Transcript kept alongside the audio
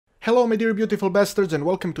Hello my dear beautiful bastards and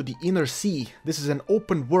welcome to the Inner Sea. This is an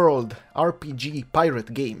open world RPG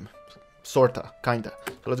pirate game. Sorta, kinda.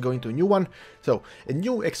 So let's go into a new one. So, a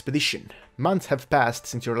new expedition. Months have passed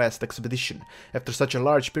since your last expedition. After such a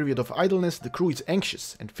large period of idleness, the crew is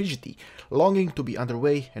anxious and fidgety, longing to be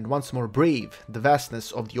underway and once more brave the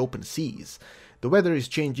vastness of the open seas. The weather is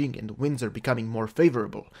changing and the winds are becoming more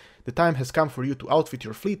favorable. The time has come for you to outfit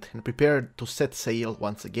your fleet and prepare to set sail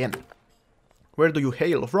once again. Where do you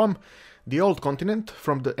hail from? The Old Continent,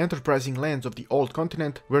 from the enterprising lands of the Old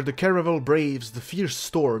Continent, where the caravel braves the fierce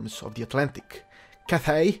storms of the Atlantic.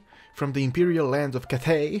 Cathay, from the imperial lands of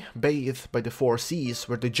Cathay, bathed by the four seas,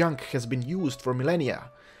 where the junk has been used for millennia.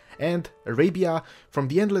 And Arabia, from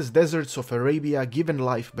the endless deserts of Arabia, given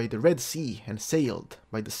life by the Red Sea and sailed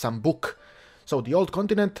by the sandbox. So the Old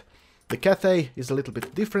Continent, the Cathay is a little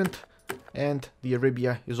bit different, and the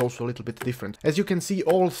Arabia is also a little bit different. As you can see,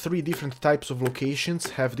 all three different types of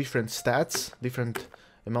locations have different stats, different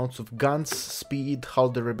amounts of guns, speed, hull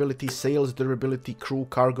durability, sails durability, crew,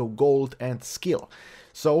 cargo, gold, and skill.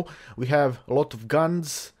 So we have a lot of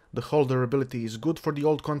guns. The hull durability is good for the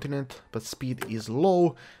Old Continent, but speed is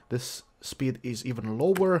low. This speed is even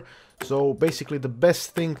lower. So basically the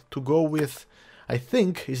best thing to go with, I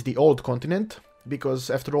think, is the Old Continent, because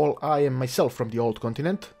after all I am myself from the Old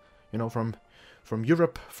Continent. You know, from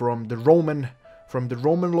Europe, from the Roman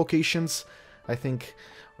locations. I think,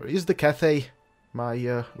 or is the Cathay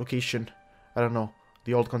my location? I don't know.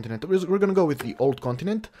 The Old Continent. We're gonna go with the Old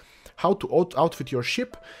Continent. How to outfit your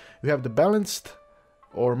ship? You have the balanced,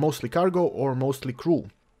 or mostly cargo, or mostly crew.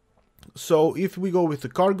 So if we go with the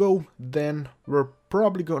cargo, then we're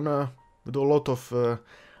probably gonna do a lot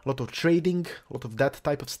of trading, a lot of that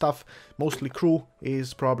type of stuff. Mostly crew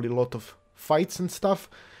is probably a lot of fights and stuff.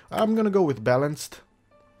 I'm gonna go with balanced.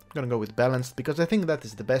 Because I think that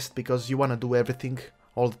is the best, because you wanna do everything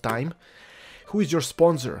all the time. Who is your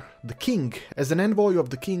sponsor? The king. As an envoy of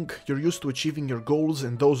the king, you're used to achieving your goals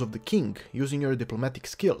and those of the king, using your diplomatic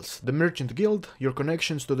skills. The Merchant Guild. Your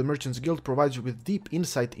connections to the Merchants Guild provides you with deep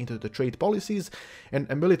insight into the trade policies. And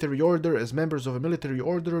a military order. As members of a military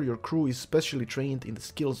order, your crew is specially trained in the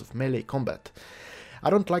skills of melee combat. I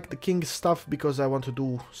don't like the king's stuff because I want to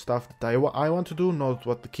do stuff that I want to do, not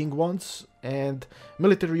what the king wants. And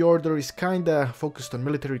military order is kinda focused on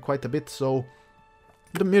military quite a bit, so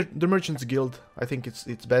the Merchants Guild, I think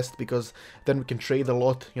it's best, because then we can trade a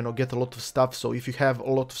lot, you know, get a lot of stuff. So if you have a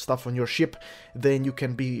lot of stuff on your ship, then you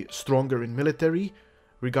can be stronger in military,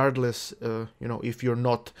 regardless, you know, if you're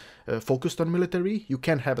not focused on military. You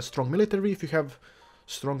can have a strong military if you have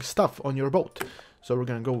strong stuff on your boat. So we're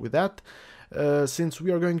gonna go with that. Since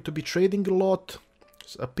we are going to be trading a lot,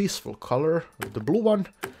 it's a peaceful color, the blue one.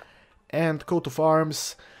 And coat of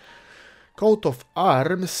arms. Coat of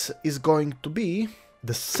arms is going to be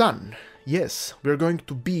the sun. Yes, we're going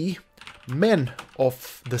to be men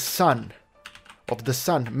of the sun.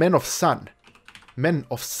 Men of sun. Men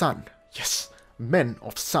of sun. Yes, men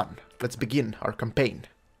of sun. Let's begin our campaign.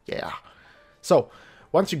 Yeah. So,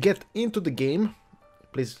 once you get into the game,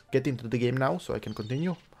 please get into the game now so I can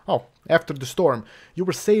continue. Oh, after the storm, you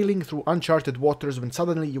were sailing through uncharted waters when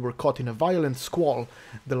suddenly you were caught in a violent squall,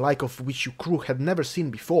 the like of which your crew had never seen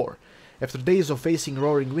before. After days of facing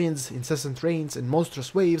roaring winds, incessant rains, and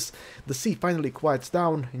monstrous waves, the sea finally quiets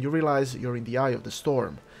down and you realize you're in the eye of the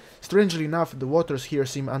storm. Strangely enough, the waters here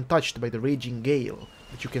seem untouched by the raging gale,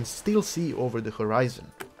 but you can still see over the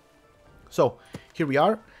horizon. So, here we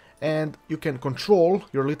are, and you can control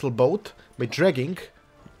your little boat by dragging.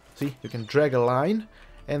 See, you can drag a line,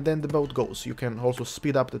 and then the boat goes. You can also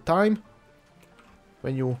speed up the time.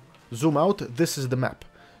 When you zoom out, this is the map.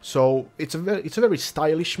 So it's a very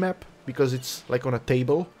stylish map, because it's like on a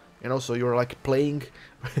table, you know, so you're like playing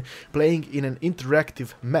in an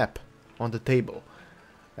interactive map on the table.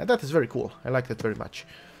 And that is very cool. I like that very much.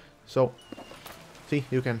 So, see,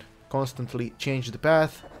 you can constantly change the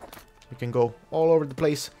path. You can go all over the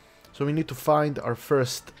place. So we need to find our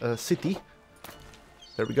first city.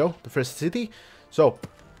 There we go, the first city. So,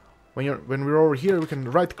 when we're over here, we can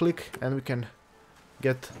right-click and we can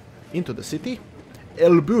get into the city.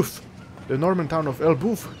 Elbeuf. The Norman town of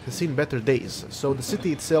Elbeuf has seen better days. So the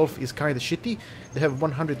city itself is kind of shitty. They have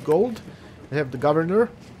 100 gold. They have the governor.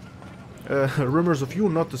 Rumors of you,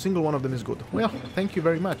 not a single one of them is good. Well, thank you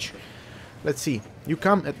very much. Let's see. You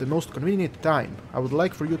come at the most convenient time. I would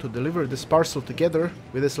like for you to deliver this parcel together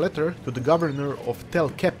with this letter to the governor of Tel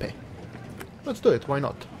Kepe. Let's do it, why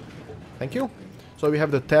not? Thank you. So we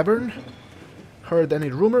have the tavern. Heard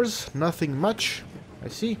any rumors? Nothing much. I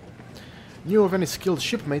see. Knew of any skilled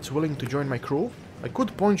shipmates willing to join my crew? I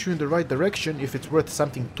could point you in the right direction if it's worth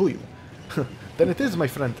something to you. then it is, my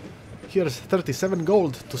friend. Here's 37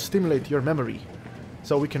 gold to stimulate your memory.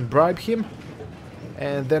 So we can bribe him,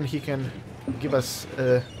 and then he can give us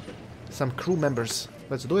some crew members.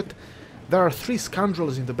 Let's do it. There are 3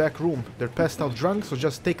 scoundrels in the back room. They're passed out drunk, so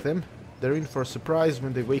just take them. They're in for a surprise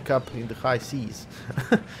when they wake up in the high seas.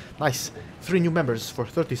 Nice. 3 new members for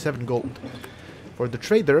 37 gold. For the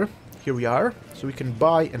trader, here we are. So we can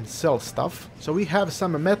buy and sell stuff. So we have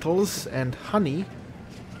some metals and honey.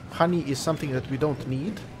 Honey is something that we don't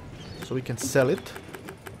need, so we can sell it.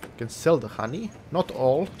 We can sell the honey. Not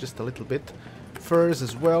all, just a little bit. Furs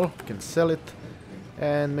as well, we can sell it.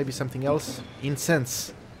 And maybe something else.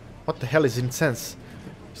 Incense. What the hell is incense?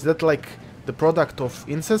 Is that like the product of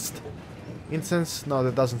incest? Incense? No,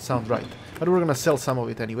 that doesn't sound right. But we're gonna sell some of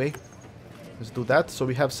it anyway. Let's do that. So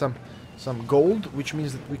we have some gold, which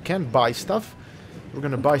means that we can buy stuff. We're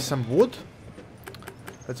gonna buy some wood.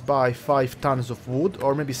 Let's buy 5 tons of wood,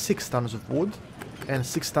 or maybe 6 tons of wood, and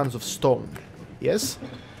 6 tons of stone. Yes,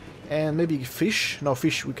 and maybe fish. No,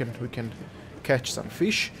 fish. We can catch some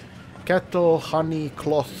fish. Cattle, honey,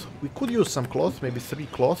 cloth. We could use some cloth, maybe 3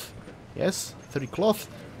 cloth. Yes, 3 cloth,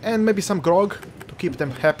 and maybe some grog to keep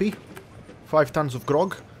them happy. 5 tons of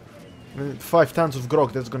grog. 5 tons of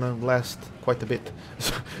grog. That's gonna last quite a bit.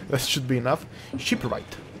 So that should be enough.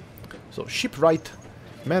 Shipwright. So shipwright.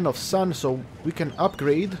 Man of Sun, so we can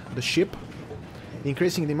upgrade the ship,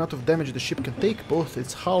 increasing the amount of damage the ship can take, both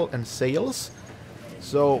its hull and sails.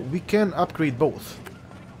 So we can upgrade both.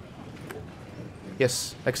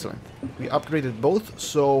 Yes, excellent. We upgraded both,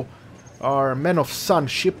 so our Man of Sun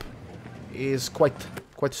ship is quite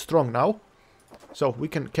strong now. So we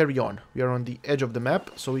can carry on. We are on the edge of the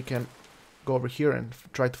map, so we can go over here and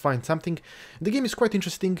try to find something. The game is quite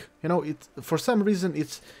interesting. You know, for some reason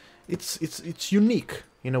it's unique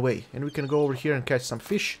in a way, and we can go over here and catch some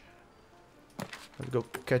fish. Let's go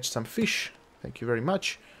catch some fish. Thank you very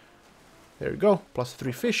much. There we go, plus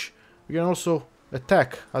 3 fish. We can also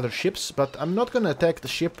attack other ships, but I'm not gonna attack the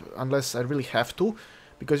ship unless I really have to,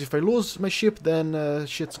 because if I lose my ship, then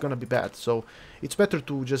shit's gonna be bad. So it's better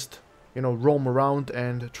to just, you know, roam around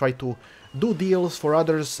and try to do deals for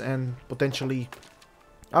others and potentially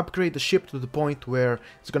upgrade the ship to the point where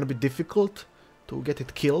it's gonna be difficult to get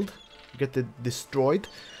it killed, get it destroyed.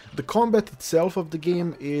 The combat itself of the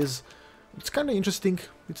game it's kind of interesting.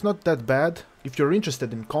 It's not that bad. If you're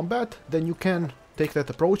interested in combat, then you can take that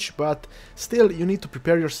approach, but still you need to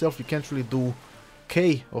prepare yourself. You can't really do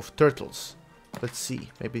K of turtles. Let's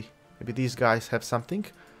see, maybe these guys have something.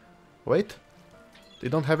 Wait, they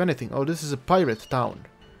don't have anything. Oh, this is a pirate town.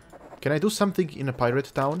 Can I do something in a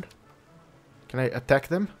pirate town? Can I attack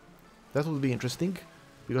them? That would be interesting,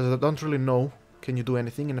 because I don't really know. Can you do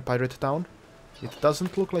anything in a pirate town? It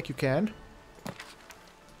doesn't look like you can.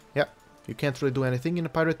 Yeah, you can't really do anything in a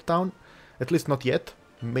pirate town. At least not yet.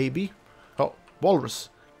 Maybe. Oh, walrus.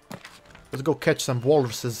 Let's go catch some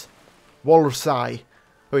walruses. Walrusi.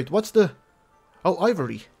 Wait, what's the... Oh,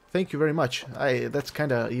 ivory. Thank you very much. That's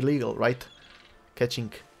kind of illegal, right?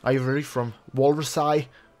 Catching ivory from walrusi.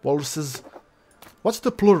 Walruses. What's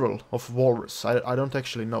the plural of walrus? I don't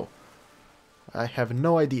actually know. I have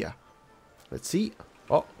no idea. Let's see.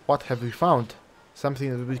 Oh, what have we found? Something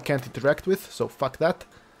that we can't interact with, so fuck that.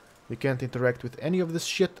 We can't interact with any of this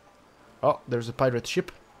shit. Oh, there's a pirate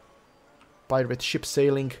ship. Pirate ship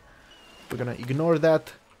sailing. We're gonna ignore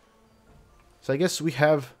that. So I guess we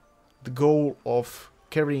have the goal of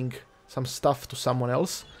carrying some stuff to someone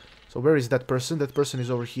else. So where is that person? That person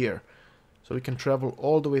is over here. So we can travel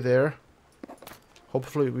all the way there.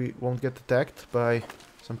 Hopefully we won't get attacked by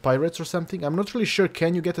some pirates or something. I'm not really sure.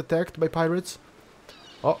 Can you get attacked by pirates?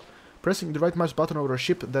 Oh, pressing the right mouse button over a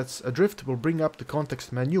ship that's adrift will bring up the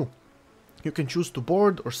context menu. You can choose to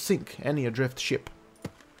board or sink any adrift ship.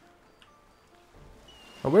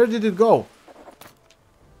 Now, where did it go?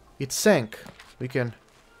 It sank. We can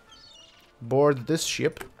board this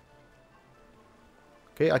ship.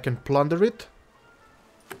 Okay, I can plunder it.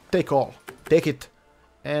 Take all. Take it.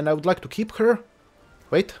 And I would like to keep her.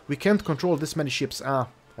 Wait, we can't control this many ships. Ah,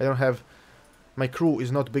 I don't have... My crew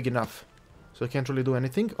is not big enough. So I can't really do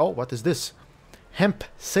anything. Oh, what is this? Hemp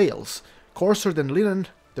sails. Coarser than linen.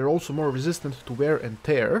 They're also more resistant to wear and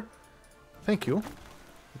tear. Thank you.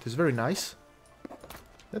 It is very nice.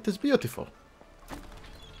 That is beautiful.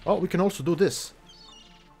 Oh, we can also do this.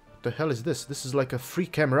 What the hell is this? This is like a free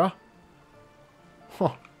camera.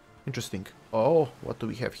 Huh. Interesting. Oh, what do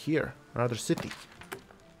we have here? Another city.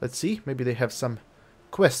 Let's see. Maybe they have some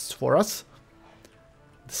quests for us.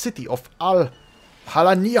 The city of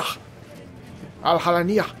Al-Halania.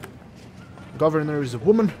 Al-Halania. Governor is a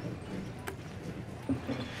woman.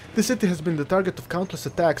 The city has been the target of countless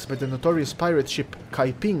attacks by the notorious pirate ship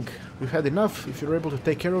Kaiping. We've had enough. If you're able to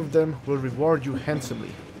take care of them, we'll reward you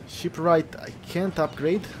handsomely. Shipwright, I can't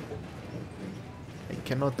upgrade. I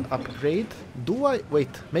cannot upgrade. Do I? Wait,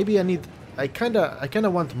 maybe I need... I kinda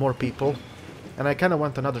want more people. And I kinda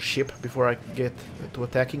want another ship before I get to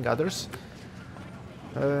attacking others.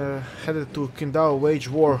 Headed to Qingdao, wage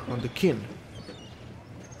war on the Qin.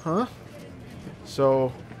 Huh?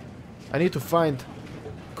 So... I need to find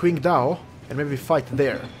Qingdao and maybe fight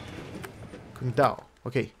there. Qingdao.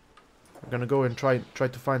 Okay. We're gonna go and try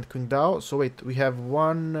to find Qingdao. So wait, we have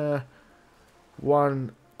one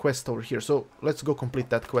quest over here. So let's go complete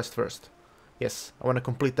that quest first. Yes, I want to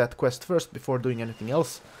complete that quest first before doing anything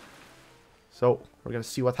else. So we're gonna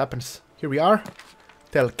see what happens. Here we are.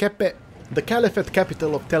 Tel Kepe. The Caliphate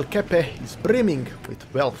capital of Tel Kepe is brimming with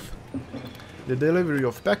wealth. The delivery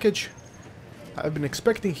of package. I've been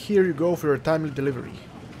expecting. Here you go for your timely delivery.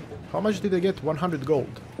 How much did I get? 100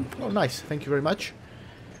 gold. Oh, nice. Thank you very much.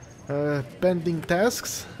 Pending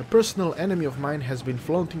tasks. A personal enemy of mine has been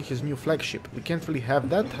flaunting his new flagship. We can't really have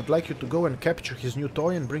that. I'd like you to go and capture his new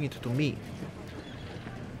toy and bring it to me.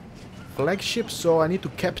 Flagship, so I need to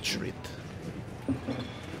capture it.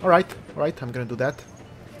 Alright, I'm gonna do that.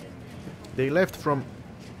 They left from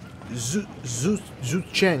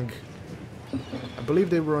Zhucheng. I believe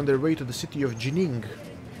they were on their way to the city of Jining.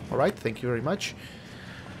 Alright, thank you very much.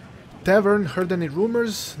 Tavern, heard any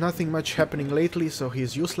rumors? Nothing much happening lately, so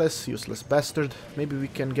he's useless bastard. Maybe we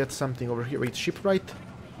can get something over here. Wait, shipwright?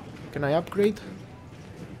 Can I upgrade?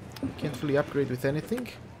 Can't really upgrade with anything.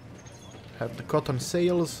 Have the cotton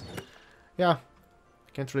sails. Yeah,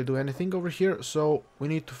 can't really do anything over here, so we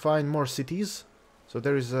need to find more cities. So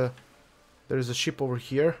there is a ship over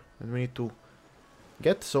here, and we need to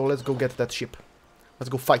get, so let's go get that ship. Let's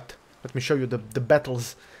go fight. Let me show you the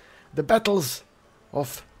battles. The battles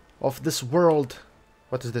of this world.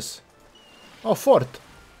 What is this? Oh, fort.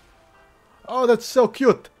 Oh, that's so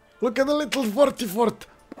cute. Look at the little forty fort.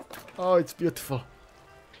 Oh, it's beautiful.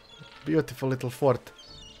 Beautiful little fort.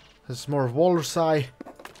 There's more walrus-eye.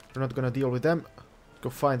 We're not gonna deal with them. Go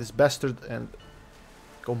find this bastard and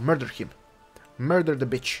go murder him. Murder the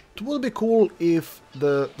bitch. It would be cool if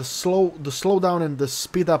the slowdown and the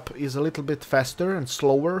speed up is a little bit faster and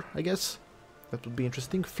slower, I guess. That would be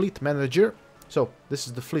interesting. Fleet manager. So, this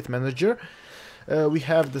is the fleet manager. We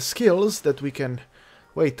have the skills that we can...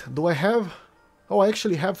 Wait, do I have... Oh, I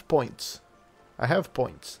actually have points. I have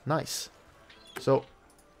points. Nice. So,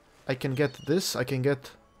 I can get this. I can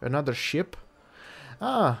get another ship.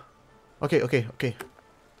 Ah. Okay.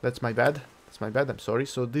 That's my bad. I'm sorry.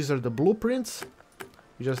 So, these are the blueprints.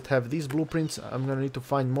 We just have these blueprints. I'm gonna need to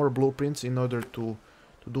find more blueprints in order to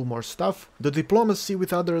do more stuff. The diplomacy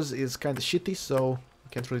with others is kind of shitty, so I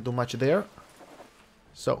can't really do much there.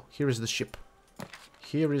 So, here is the ship.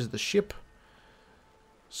 Here is the ship.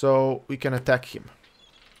 So, we can attack him.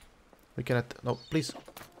 We can no, please.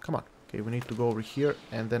 Come on. Okay, we need to go over here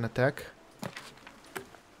and then attack.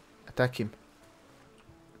 Attack him.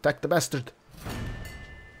 Attack the bastard.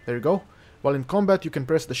 There you go. While in combat, you can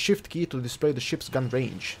press the shift key to display the ship's gun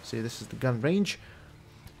range. See, this is the gun range.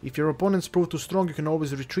 If your opponents prove too strong, you can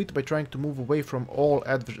always retreat by trying to move away from all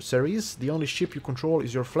adversaries. The only ship you control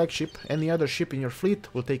is your flagship. Any other ship in your fleet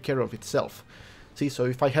will take care of itself. See, so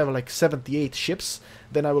if I have like 78 ships,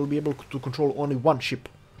 then I will be able to control only one ship.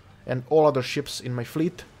 And all other ships in my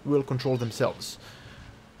fleet will control themselves.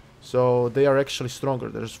 So they are actually stronger.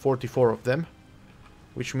 There's 44 of them.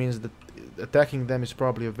 Which means that attacking them is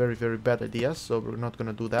probably a very, very bad idea. So we're not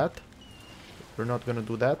gonna do that. We're not gonna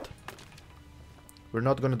do that. We're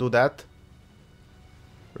not gonna do that.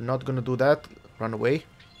 We're not gonna do that. Run away.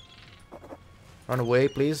 Run away,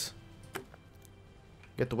 please.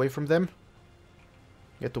 Get away from them.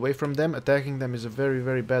 Get away from them. Attacking them is a very,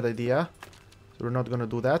 very bad idea. So we're not gonna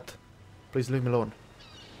do that. Please leave me alone.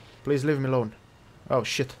 Please leave me alone. Oh,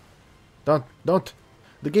 shit. Don't.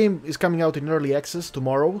 The game is coming out in early access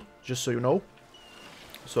tomorrow, just so you know.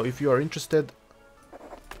 So if you are interested...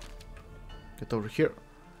 Get over here.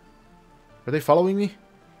 Are they following me?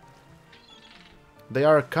 They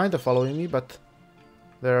are kind of following me, but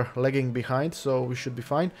they're lagging behind, so we should be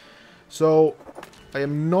fine. So, I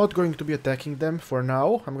am not going to be attacking them for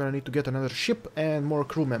now. I'm gonna need to get another ship and more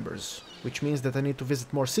crew members, which means that I need to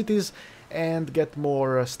visit more cities and get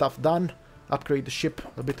more stuff done, upgrade the ship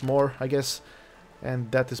a bit more, I guess,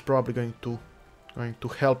 and that is probably going to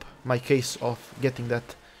help my case of getting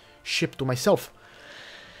that ship to myself.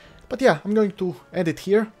 But yeah, I'm going to end it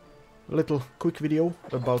here. A little quick video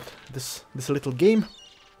about this little game.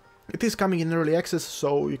 It is coming in early access,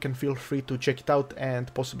 so you can feel free to check it out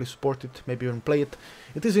and possibly support it, maybe even play it.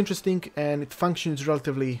 It is interesting and it functions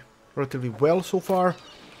relatively well so far.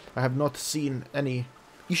 I have not seen any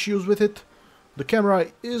issues with it. The camera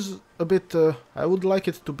is a bit, I would like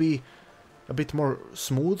it to be a bit more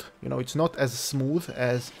smooth. You know, it's not as smooth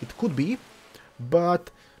as it could be,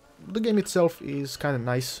 but the game itself is kind of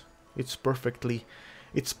nice. It's perfectly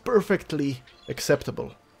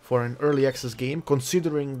acceptable for an early access game,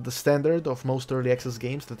 considering the standard of most early access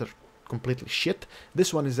games that are completely shit.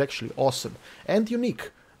 This one is actually awesome and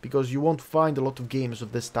unique, because you won't find a lot of games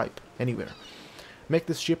of this type anywhere. Make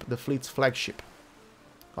this ship the fleet's flagship.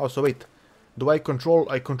 Oh, so wait, I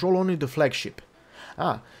control only the flagship.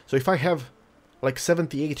 Ah, so if I have like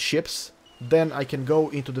 78 ships, then I can go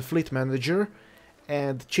into the fleet manager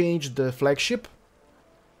and change the flagship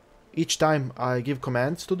each time I give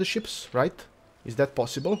commands to the ships, right? Is that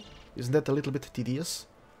possible? Isn't that a little bit tedious?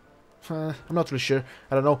 I'm not really sure,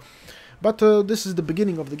 I don't know. But this is the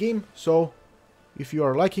beginning of the game, so if you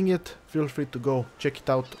are liking it, feel free to go check it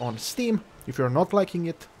out on Steam. If you're not liking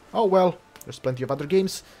it, oh well, there's plenty of other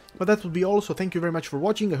games. But that would be all, so thank you very much for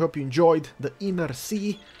watching. I hope you enjoyed the Inner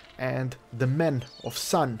Sea and the Men of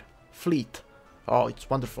Sun fleet. Oh, it's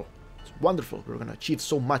wonderful. It's wonderful. We're gonna achieve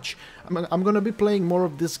so much. I'm gonna be playing more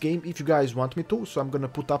of this game if you guys want me to, so I'm gonna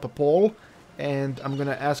put up a poll and I'm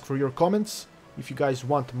gonna ask for your comments if you guys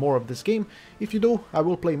want more of this game. If you do, I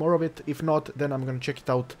will play more of it. If not, then I'm gonna check it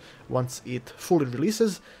out once it fully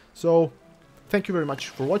releases. So thank you very much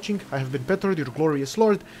for watching. I have been Petard, your glorious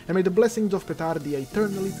lord, and may the blessings of Petard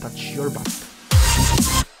eternally touch your butt.